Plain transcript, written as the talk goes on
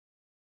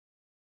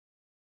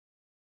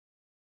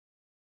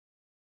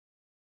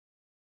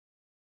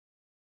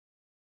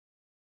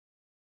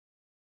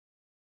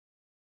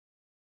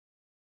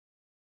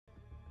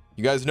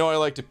You guys know I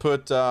like to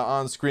put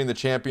on screen the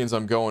champions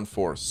I'm going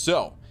for.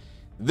 So,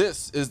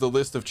 this is the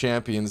list of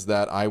champions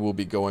that I will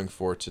be going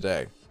for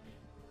today.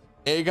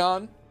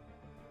 Aegon,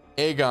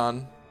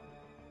 Aegon,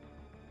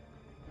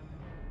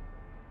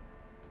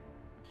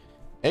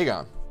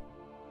 Aegon.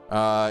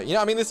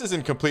 Yeah, I mean, this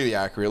isn't completely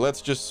accurate.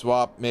 Let's just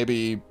swap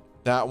maybe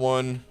that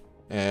one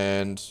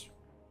and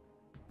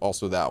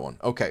also that one.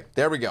 Okay,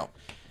 there we go.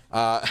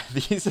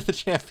 These are the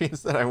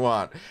champions that I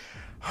want.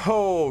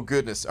 Oh,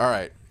 goodness. All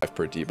right. 5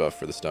 per debuff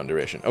for the stun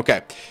duration.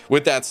 Okay,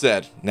 with that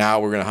said, now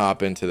we're going to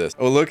hop into this.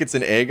 Oh, look, it's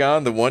an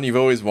Aegon, the one you've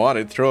always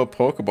wanted. Throw a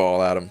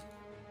Pokeball at him.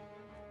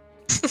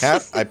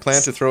 Cat, I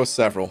plan to throw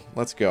several.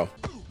 Let's go.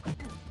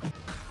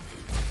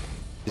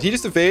 Did he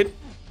just evade?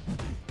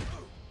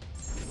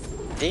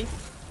 He?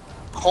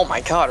 Oh my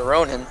god,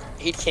 Ronan.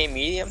 8k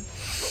medium?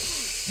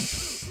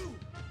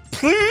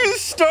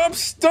 Please stop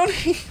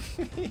stunning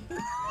me.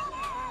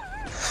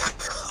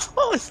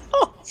 Oh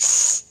no.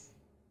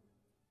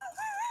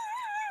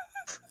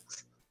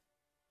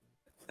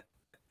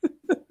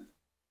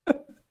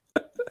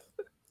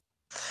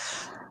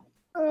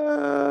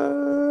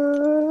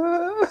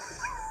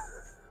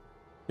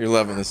 You're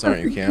loving this,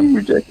 aren't you, Cam? You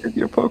rejected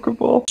your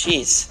Pokeball.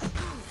 Jeez.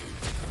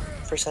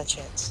 %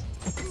 chance.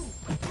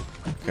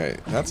 Okay,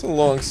 that's a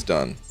long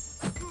stun.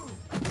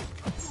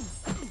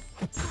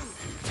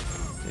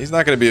 He's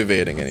not going to be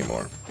evading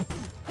anymore.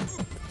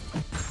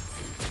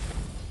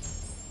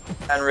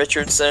 And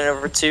Richardson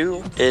over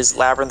 2 is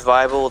Labyrinth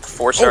viable with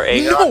 4-star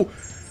Aegon. No!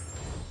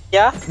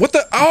 Yeah? What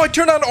the? Oh, I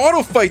turned on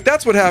auto fight.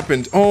 That's what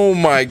happened. Oh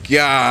my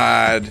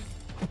god.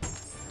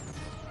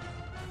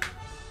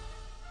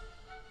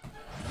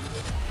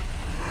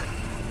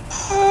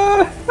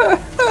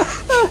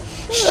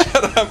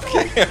 Shut up,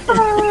 Cam.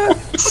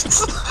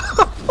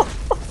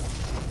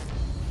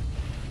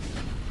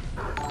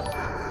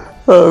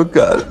 Oh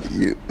god,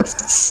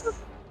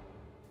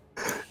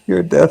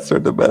 your deaths are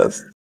the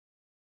best.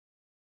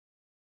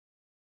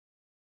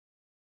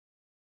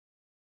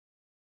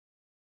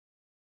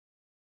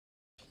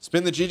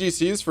 Spin the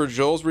GGCs for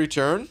Joel's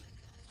return.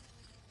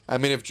 I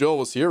mean, if Joel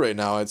was here right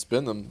now, I'd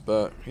spin them,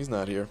 but he's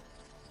not here.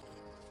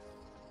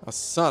 A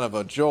son of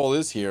a Joel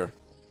is here.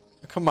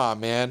 Come on,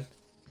 man.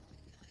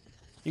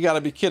 You gotta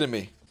be kidding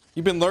me.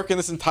 You've been lurking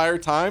this entire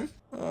time?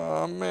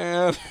 Oh,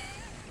 man.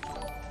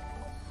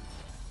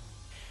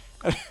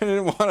 I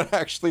didn't want to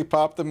actually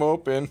pop them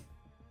open.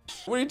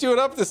 What are you doing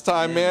up this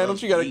time, man?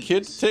 Don't you got a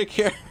kid to take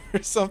care of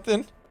or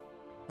something?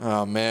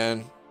 Oh,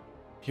 man.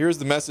 Here's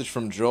the message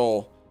from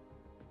Joel.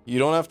 You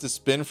don't have to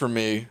spin for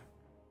me.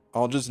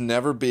 I'll just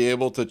never be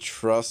able to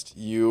trust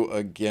you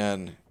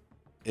again.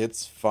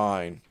 It's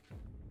fine.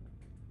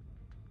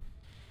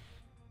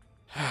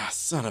 Ah,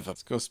 son of a...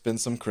 Let's go spin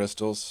some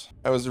crystals.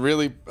 I was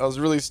really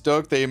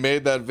stoked that you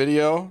made that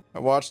video. I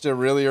watched it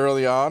really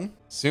early on.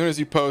 As soon as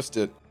you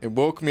posted, it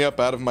woke me up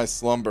out of my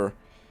slumber.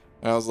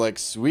 And I was like,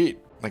 sweet.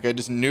 Like, I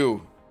just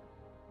knew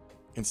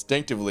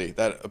instinctively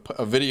that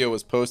a video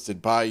was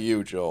posted by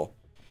you, Joel.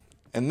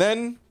 And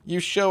then you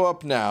show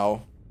up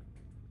now.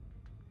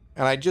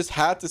 And I just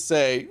had to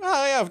say,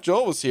 oh yeah, if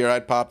Joel was here,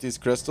 I'd pop these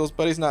crystals,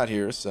 but he's not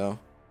here, so.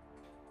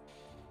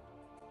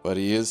 But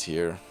he is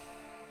here.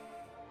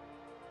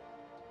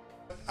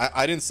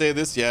 I didn't say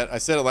this yet. I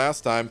said it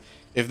last time.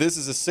 If this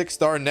is a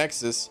 6-star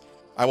Nexus,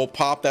 I will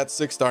pop that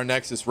 6-star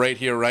Nexus right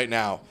here, right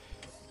now.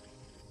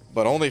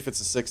 But only if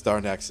it's a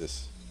 6-star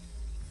Nexus.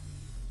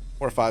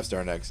 Or a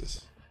 5-star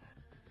Nexus.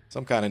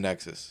 Some kind of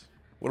Nexus.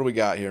 What do we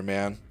got here,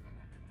 man?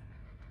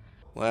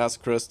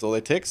 Last crystal. They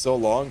take so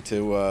long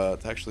to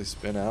actually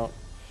spin out.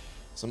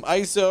 Some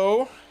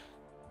ISO.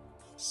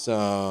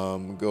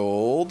 Some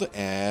gold.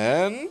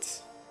 And...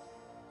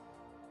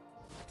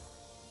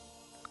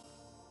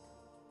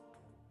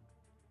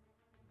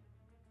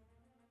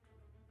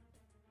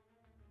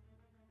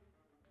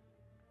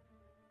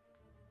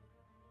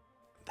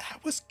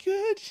 that was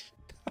good.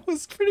 That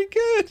was pretty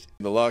good.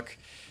 The luck.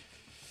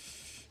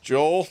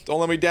 Joel, don't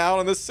let me down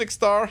on this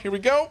 6-star. Here we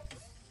go.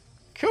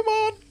 Come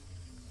on.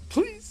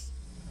 Please.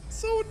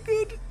 So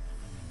good.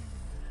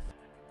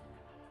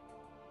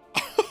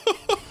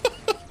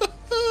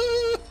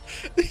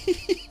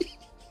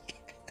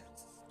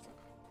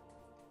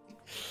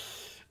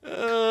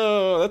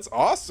 Oh, that's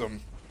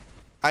awesome.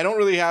 I don't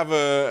really have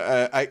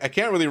I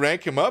can't really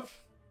rank him up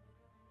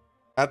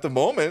at the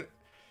moment.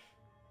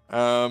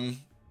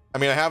 I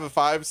mean, I have a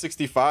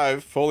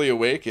 565 fully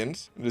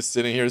awakened. I'm just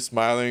sitting here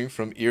smiling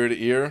from ear to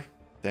ear.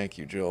 Thank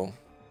you, Joel.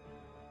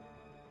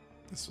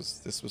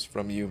 This was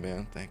from you,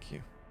 man. Thank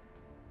you.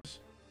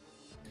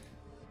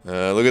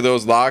 Look at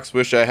those locks.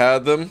 Wish I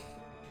had them.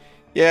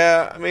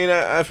 Yeah, I mean,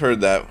 I've heard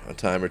that a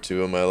time or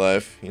two in my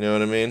life. You know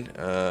what I mean?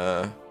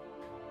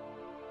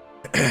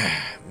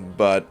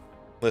 But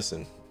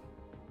listen.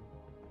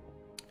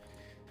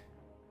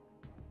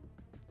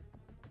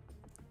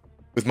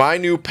 With my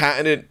new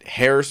patented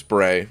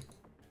hairspray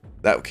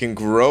that can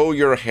grow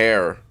your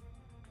hair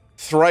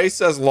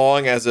thrice as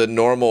long as a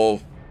normal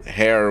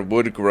hair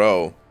would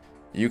grow,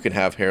 you can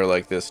have hair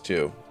like this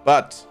too.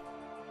 But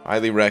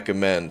highly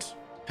recommend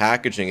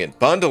packaging it,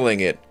 bundling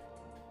it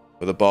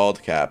with a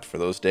bald cap for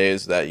those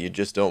days that you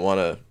just don't want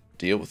to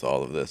deal with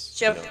all of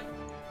this. Yep. You know?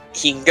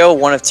 He can go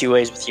one of two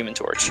ways with Human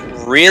Torch.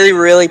 Really,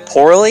 really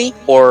poorly,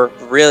 or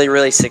really,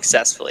 really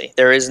successfully.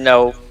 There is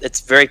no,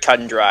 it's very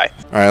cut and dry.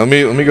 Alright,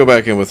 let me go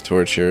back in with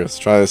Torch here. Let's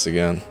try this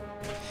again.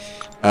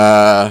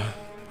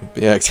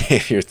 Yeah,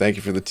 Xavier, thank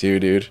you for the 2,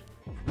 dude.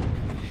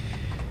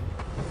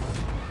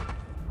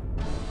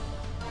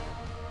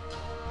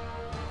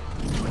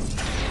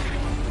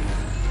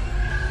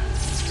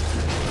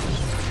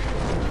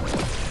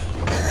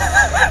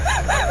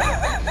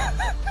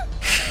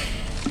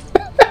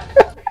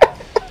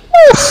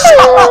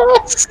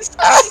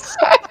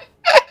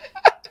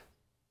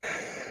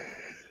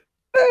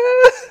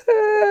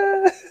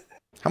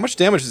 How much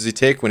damage does he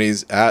take when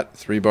he's at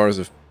 3 bars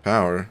of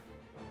power?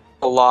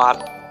 A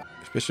lot.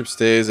 Bishop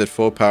stays at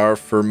full power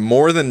for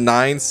more than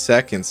 9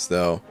 seconds,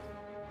 though.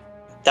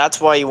 That's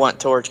why you want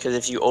Torch, because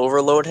if you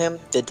overload him,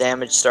 the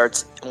damage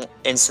starts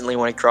instantly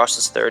when he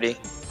crosses 30.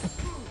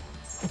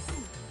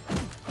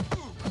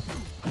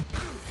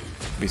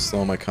 Be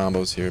slow my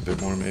combos here a bit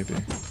more, maybe.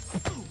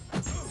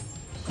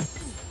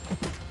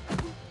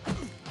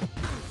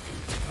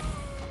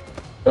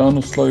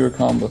 Don't slow your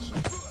combos.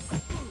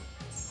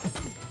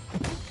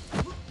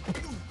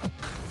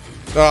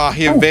 Ah,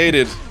 he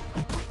evaded.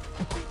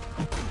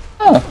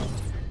 Huh.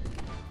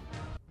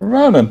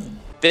 Running.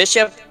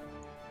 Bishop,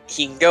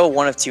 he can go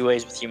one of two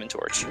ways with Human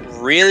Torch.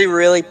 Really,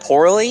 really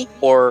poorly,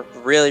 or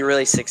really,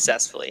 really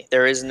successfully.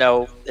 There is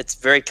no, it's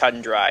very cut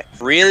and dry.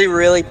 Really,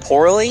 really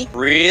poorly,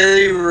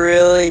 really,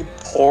 really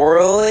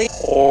poorly.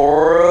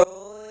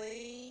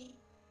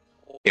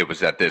 It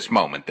was at this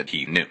moment that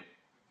he knew.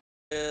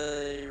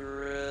 Really, really.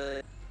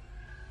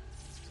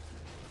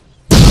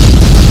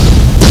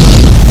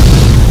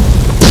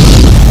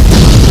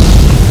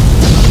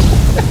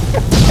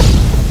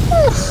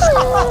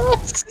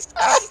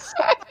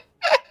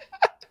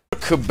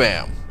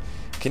 Kabam!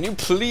 Can you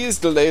please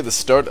delay the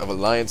start of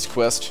Alliance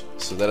Quest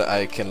so that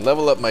I can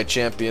level up my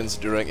champions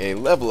during a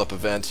level up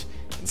event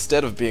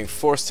instead of being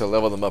forced to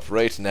level them up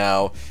right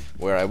now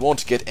where I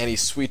won't get any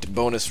sweet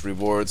bonus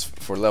rewards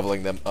for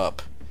leveling them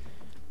up.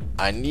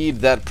 I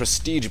need that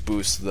prestige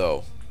boost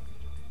though.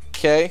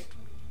 Okay?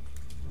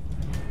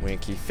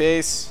 Winky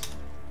face.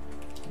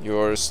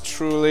 Yours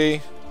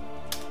truly,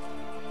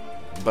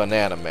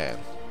 Banana Man.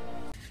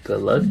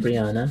 Good luck,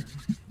 Brianna.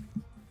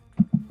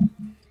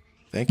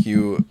 Thank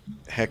you,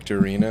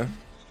 Hectorina.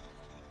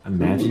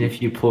 Imagine if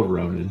you pulled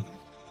Ronan.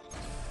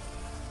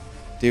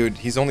 Dude,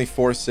 he's only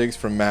 4 sigs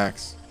from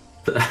max.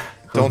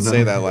 Don't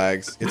say that,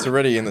 Lags. It's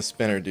already in the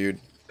spinner, dude.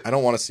 I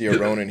don't want to see a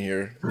Ronin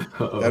here.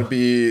 That'd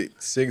be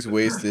sigs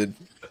wasted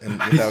and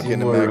without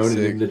getting a max Ronan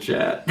sig. in the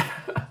chat.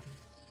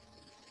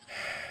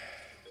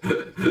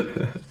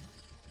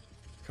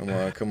 Come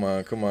on, come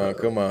on, come on,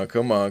 come on,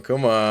 come on,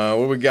 come on.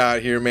 What we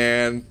got here,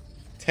 man?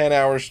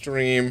 10-hour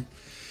stream.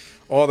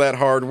 All that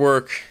hard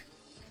work.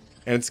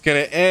 And it's gonna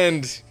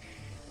end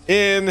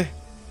in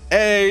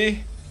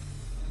a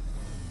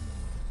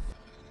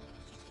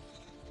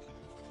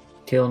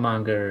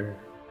Killmonger.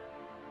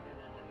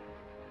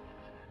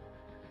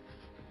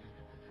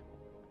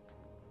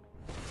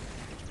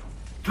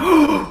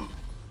 No!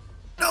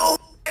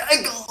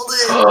 I called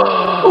it!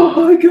 Oh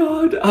my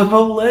god, I'm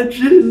a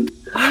legend!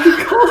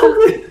 I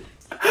called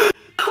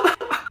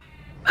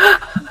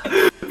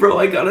it! Bro,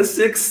 I got a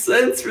 6th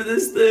sense for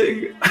this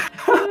thing!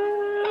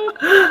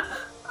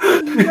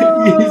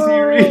 Easy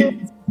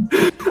read!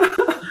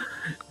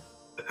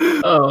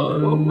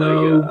 Oh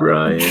no,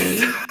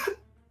 Brian.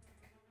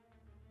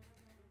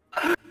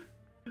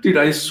 Dude,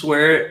 I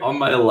swear on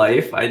my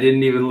life, I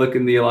didn't even look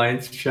in the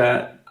Alliance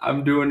chat.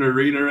 I'm doing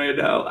Arena right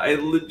now. I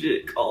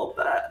legit called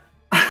that.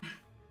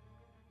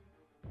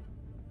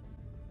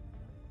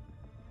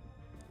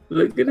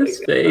 Look at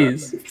his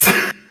face.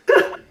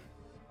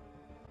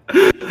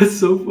 That's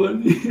so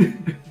funny.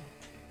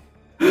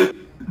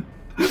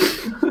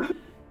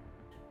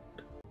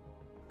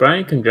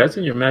 Brian, congrats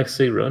on your max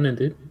sig Ronin,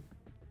 dude.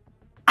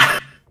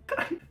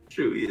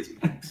 True, he is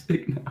max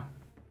sig now.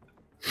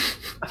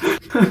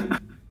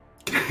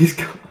 He's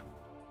gone.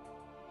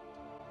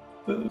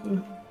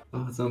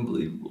 Oh, it's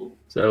unbelievable.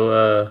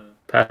 So,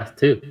 path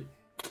 2.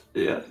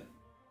 Yeah.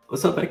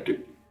 What's up, Hector?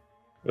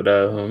 What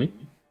up, homie?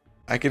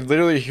 I could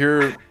literally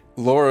hear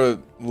Laura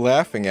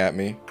laughing at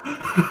me.